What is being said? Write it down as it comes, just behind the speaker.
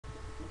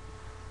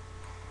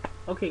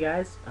Okay,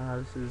 guys,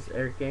 this is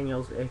Eric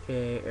Daniels,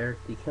 aka Eric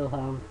the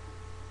Killhound,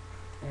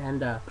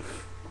 and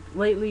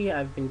lately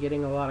I've been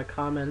getting a lot of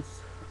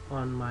comments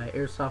on my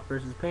airsoft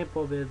versus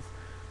paintball vids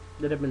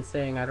that have been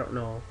saying I don't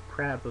know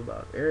crap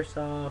about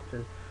airsoft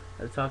and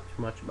I talk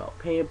too much about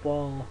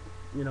paintball.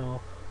 You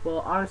know, well,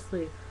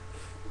 honestly,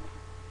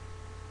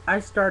 I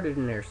started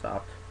in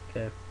airsoft.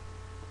 Okay,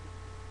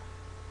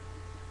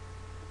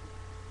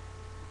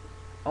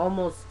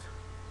 almost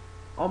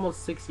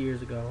almost 6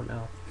 years ago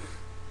now.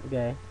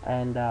 Okay,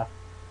 and I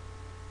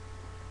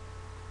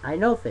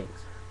know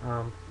things.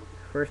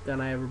 First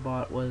gun I ever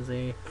bought was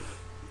a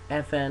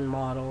FN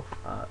model,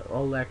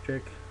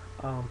 electric,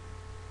 um,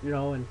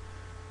 and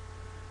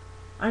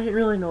I didn't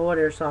really know what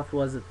airsoft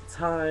was at the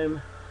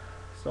time,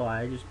 so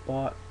I just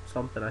bought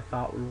something I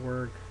thought would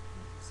work,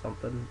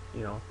 something,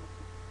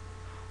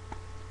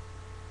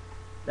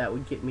 that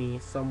would get me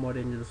somewhat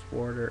into the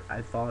sport, or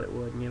I thought it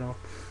would.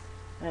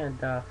 And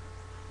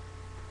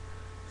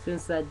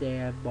since that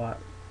day, I've bought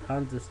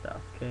tons of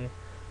stuff. Okay.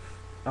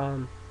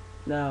 Um,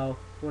 Now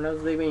when I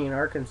was living in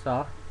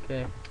Arkansas,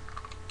 okay,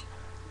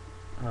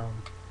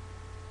 um,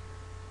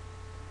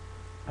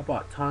 I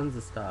bought tons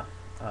of stuff.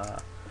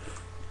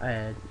 I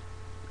had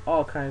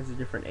all kinds of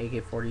different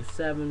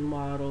AK-47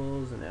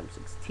 models and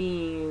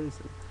M16s,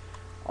 and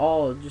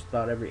all just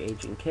about every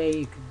H&K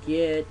you could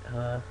get.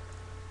 I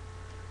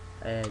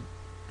had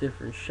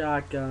different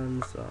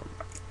shotguns,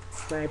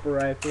 sniper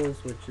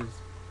rifles, which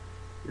is,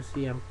 you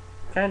see, I'm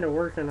kind of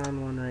working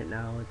on one right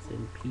now. It's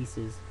in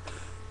pieces.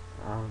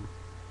 Um,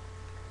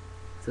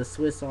 it's a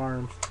Swiss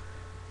Arms.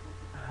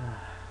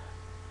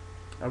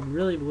 I'm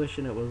really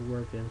wishing it was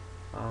working,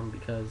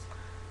 because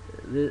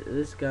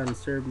this gun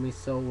served me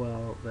so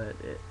well that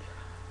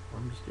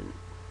I'm just in,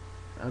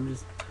 I'm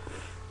just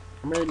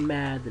I'm really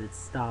mad that it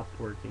stopped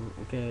working.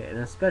 Okay, and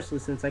especially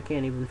since I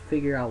can't even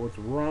figure out what's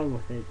wrong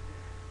with it.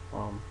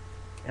 Um,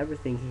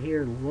 Everything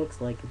here looks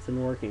like it's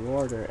in working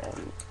order,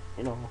 and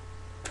you know,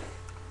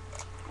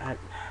 I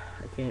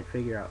can't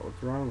figure out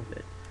what's wrong with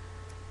it.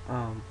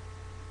 Um,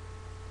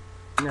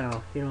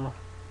 Now,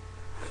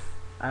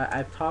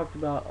 I've talked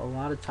about a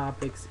lot of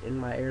topics in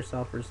my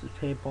airsoft versus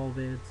paintball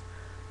vids.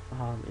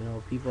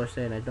 People are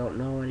saying I don't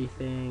know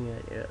anything.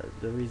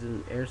 The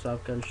reason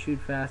airsoft guns shoot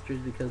faster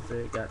is because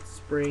they got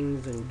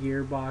springs and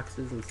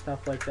gearboxes and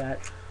stuff like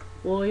that.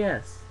 Well,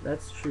 yes,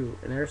 that's true.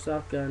 An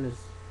airsoft gun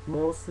is,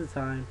 most of the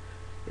time,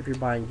 if you're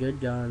buying good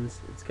guns,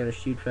 it's gonna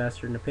shoot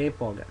faster than a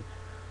paintball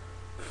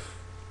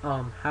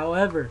gun.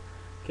 However,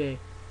 okay,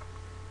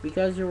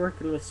 because you're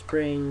working with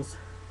springs,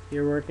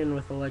 you're working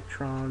with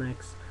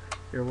electronics,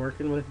 you're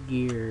working with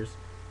gears,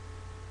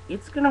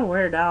 it's gonna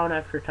wear down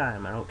after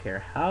time. I don't care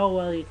how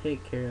well you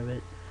take care of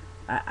it.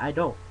 I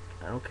don't.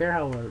 I don't care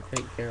how well you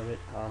take care of it.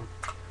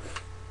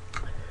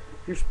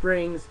 Your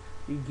springs,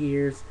 your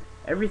gears,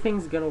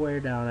 everything's gonna wear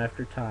down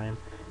after time.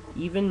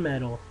 Even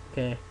metal,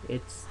 okay,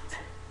 it's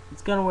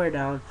gonna wear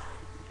down.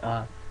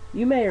 Uh,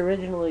 you may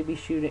originally be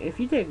shooting, if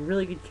you take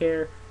really good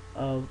care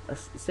of,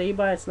 say you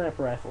buy a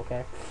sniper rifle,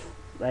 okay,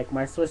 like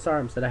my Swiss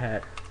Arms that I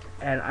had,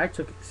 and I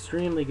took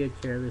extremely good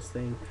care of this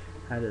thing.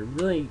 Had a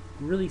really,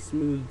 really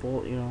smooth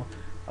bolt.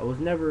 I was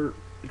never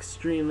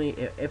extremely.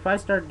 If I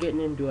started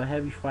getting into a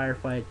heavy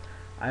firefight,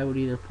 I would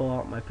either pull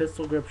out my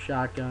pistol grip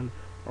shotgun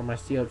or my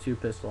CO2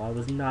 pistol. I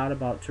was not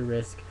about to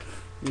risk,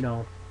 you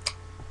know,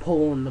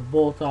 pulling the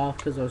bolt off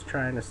because I was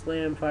trying to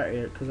slam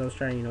fire, because I was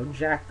trying,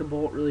 jack the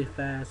bolt really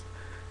fast.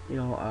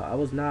 I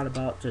was not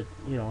about to,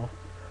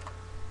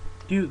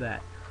 do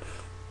that.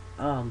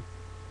 Um,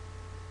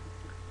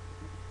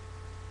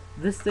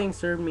 this thing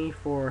served me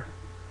for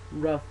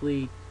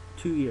roughly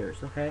 2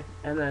 years, okay,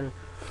 and then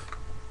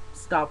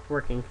stopped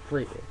working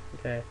completely.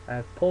 Okay,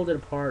 I pulled it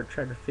apart,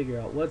 tried to figure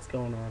out what's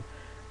going on,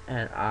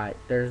 and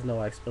there's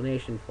no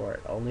explanation for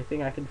it. The only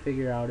thing I can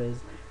figure out is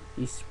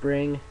the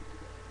spring,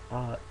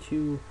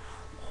 to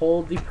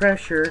hold the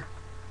pressure,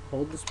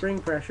 hold the spring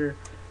pressure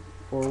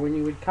for when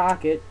you would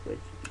cock it, which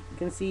you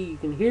can see, you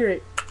can hear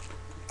it.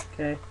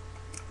 Okay,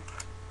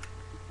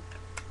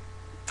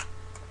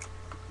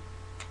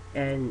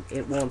 and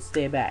it won't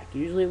stay back.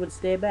 Usually it would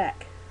stay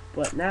back,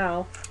 but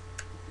now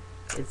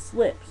it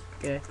slips.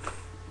 Okay,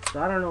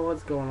 so I don't know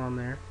what's going on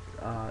there.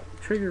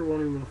 Trigger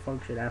won't even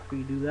function after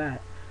you do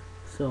that.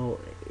 So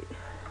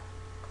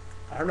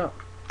I don't know.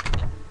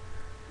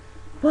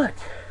 But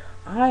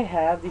I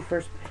have the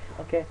first.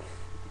 Okay,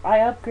 I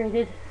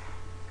upgraded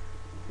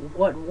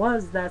what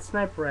was that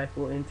sniper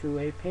rifle into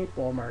a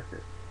paintball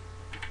marker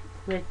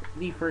with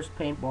the first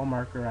paintball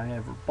marker I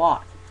ever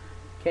bought.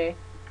 Okay,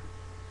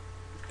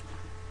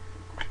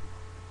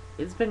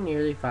 it's been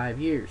nearly 5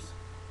 years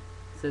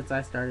since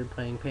I started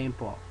playing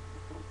paintball.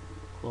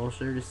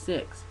 Closer to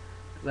 6.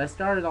 Because I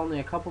started only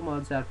a couple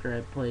months after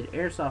I played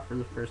airsoft for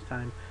the first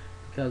time.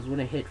 Because when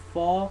it hit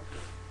fall,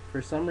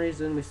 for some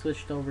reason we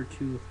switched over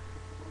to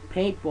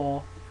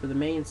paintball for the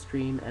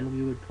mainstream, and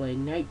we would play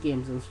night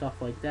games and stuff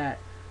like that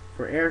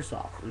for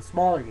airsoft and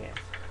smaller games.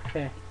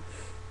 Okay.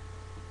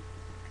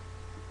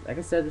 Like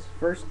I said, this is the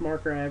first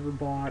marker I ever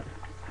bought,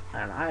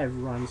 and I have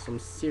run some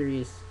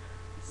serious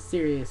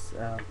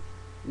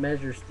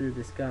measures through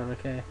this gun,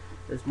 okay?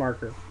 This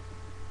marker.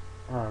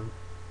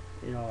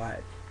 You know,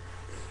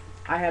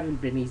 I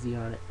haven't been easy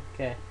on it,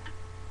 okay?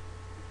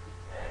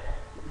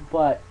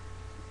 But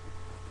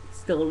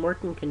still in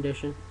working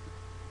condition.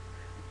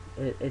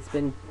 It's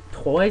been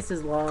twice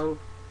as long,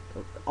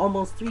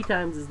 almost 3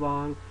 times as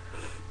long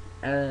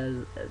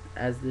as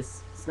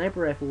this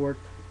sniper rifle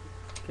worked.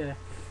 Okay.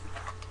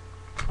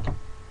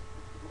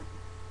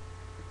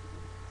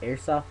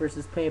 Airsoft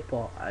versus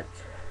paintball.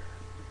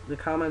 The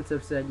comments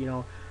have said, you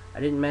know, I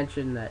didn't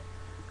mention that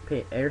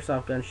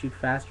airsoft guns shoot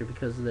faster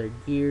because of their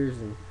gears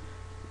and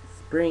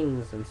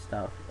springs and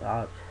stuff.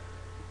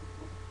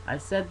 I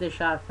said they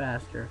shot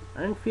faster.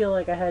 I didn't feel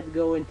like I had to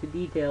go into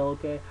detail,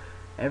 okay?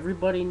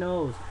 Everybody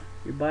knows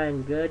you're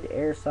buying good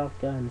airsoft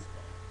guns.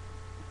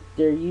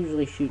 They're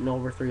usually shooting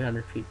over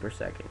 300 feet per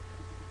second.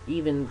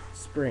 Even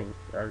springs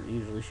are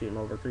usually shooting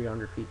over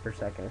 300 feet per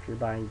second if you're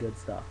buying good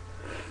stuff.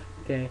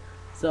 Okay?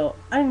 So,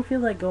 I didn't feel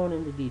like going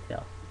into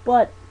detail.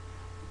 But,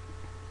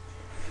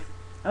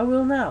 I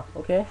will now,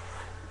 okay?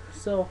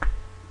 So,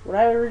 when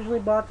I originally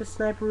bought the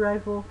sniper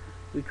rifle,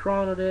 we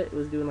chronoed it. It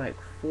was doing like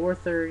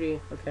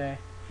 430, okay,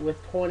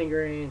 with 20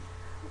 grain.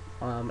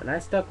 And I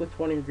stuck with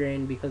 20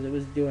 grain because it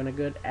was doing a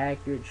good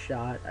accurate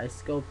shot. I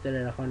scoped it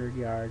at 100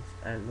 yards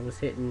and it was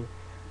hitting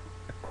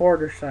a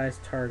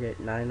quarter-sized target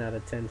 9 out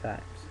of 10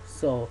 times.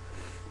 So,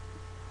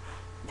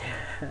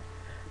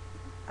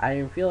 I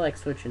didn't feel like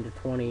switching to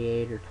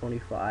 28 or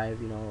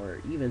 25, you know,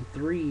 or even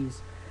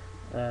 3s.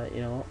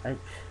 You know, I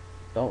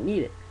don't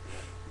need it.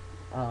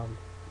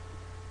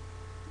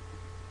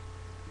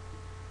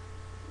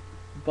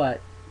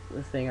 But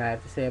the thing I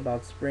have to say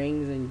about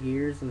springs and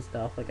gears and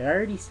stuff, like I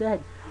already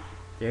said,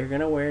 they're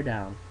gonna wear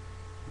down.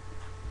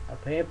 A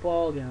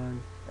paintball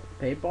gun,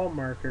 a paintball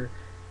marker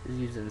is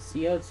using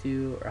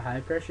CO2 or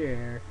high pressure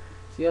air.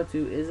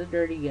 CO2 is a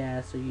dirty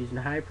gas, so using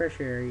high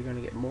pressure air, you're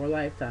gonna get more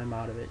lifetime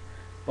out of it.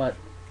 But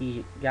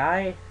the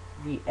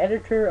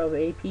editor of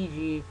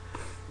APG,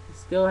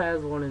 still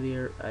has one of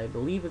the, I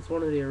believe it's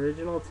one of the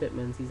original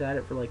Tippmans. He's had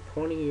it for like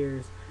 20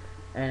 years,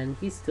 and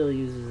he still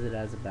uses it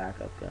as a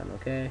backup gun.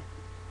 Okay,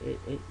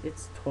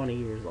 it's 20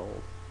 years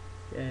old.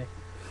 Okay,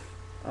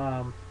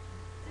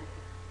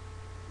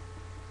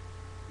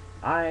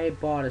 I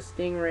bought a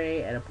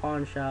Stingray at a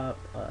pawn shop.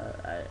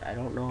 I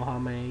don't know how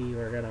many of you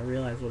are gonna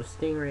realize what a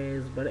Stingray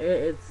is, but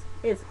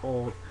it's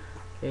old.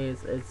 Okay,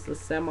 it's a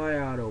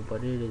semi-auto,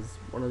 but it is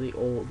one of the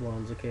old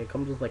ones. Okay, it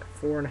comes with like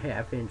a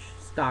 4.5-inch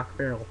stock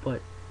barrel,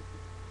 but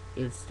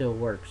it still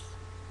works.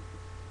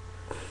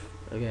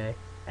 Okay,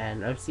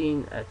 and I've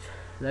seen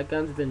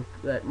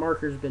that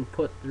marker's been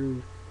put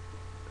through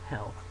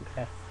hell.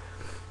 Okay,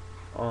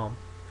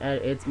 and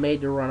it's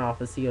made to run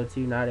off of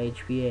CO2, not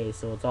HPA,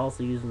 so it's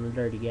also using the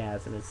dirty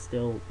gas, and it's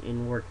still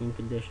in working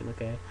condition.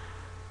 Okay,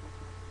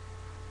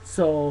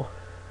 so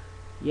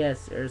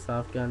yes,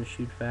 airsoft guns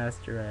shoot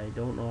faster. I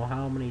don't know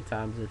how many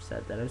times I've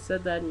said that. I've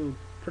said that in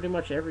pretty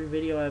much every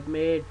video I've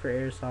made for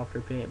airsoft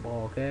or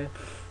paintball. Okay,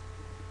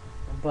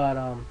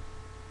 but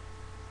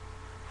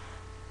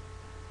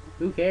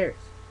who cares?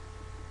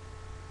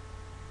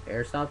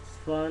 Airsoft is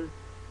fun.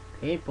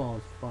 Paintball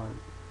is fun.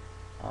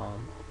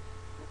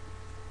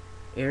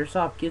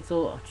 Airsoft gets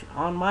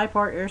on my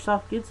part,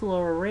 airsoft gets a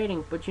lower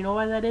rating, but you know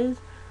why that is?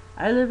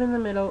 I live in the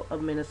middle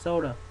of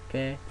Minnesota,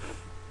 okay?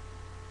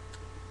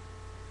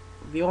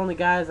 The only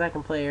guys I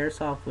can play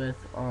airsoft with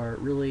are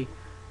really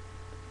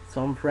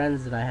some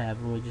friends that I have,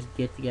 and we just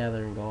get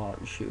together and go out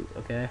and shoot,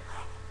 okay?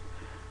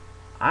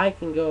 I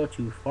can go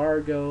to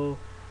Fargo,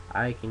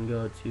 I can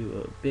go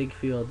to a big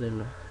field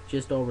in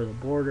just over the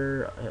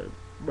border,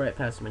 right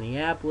past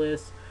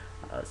Minneapolis,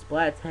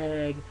 Splat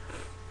Tag.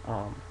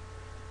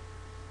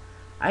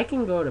 I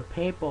can go to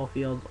paintball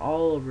fields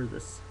all over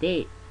the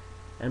state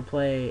and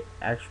play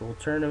actual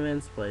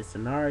tournaments, play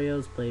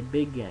scenarios, play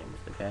big games,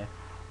 okay?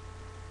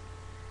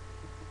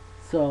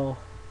 So,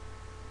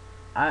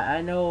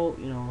 I know,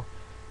 you know,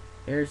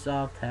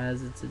 airsoft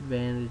has its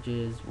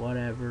advantages,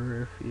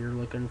 whatever, if you're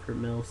looking for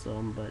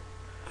milsim, but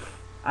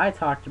I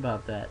talked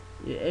about that.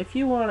 If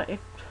you want to,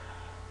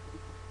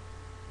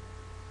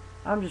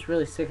 I'm just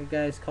really sick of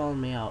guys calling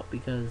me out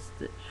because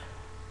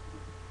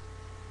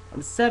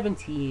I'm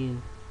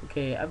 17.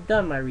 Okay, I've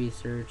done my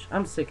research.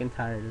 I'm sick and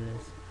tired of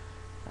this.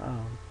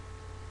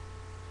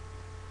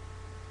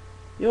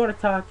 You want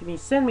to talk to me,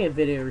 send me a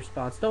video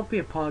response. Don't be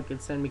a punk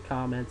and send me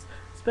comments.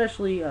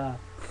 Especially, I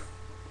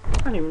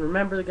don't even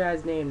remember the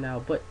guy's name now,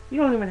 but you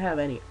don't even have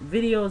any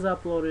videos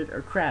uploaded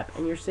or crap,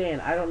 and you're saying,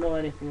 I don't know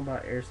anything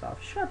about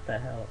airsoft. Shut the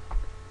hell up.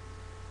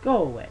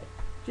 Go away.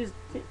 Just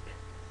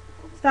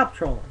stop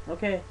trolling,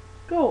 okay?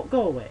 Go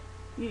away.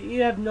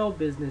 You have no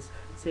business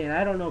saying,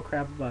 I don't know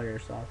crap about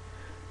airsoft.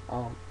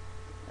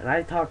 And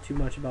I talk too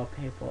much about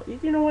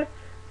paintball. You know what?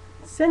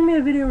 Send me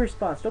a video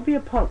response. Don't be a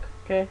punk,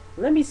 okay?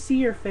 Let me see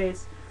your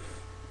face.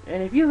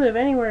 And if you live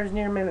anywhere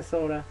near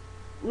Minnesota,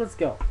 let's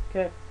go,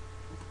 okay?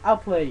 I'll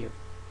play you.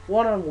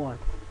 1-on-1.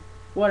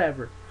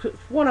 Whatever.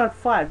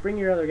 1-on-5. Bring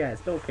your other guys.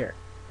 Don't care.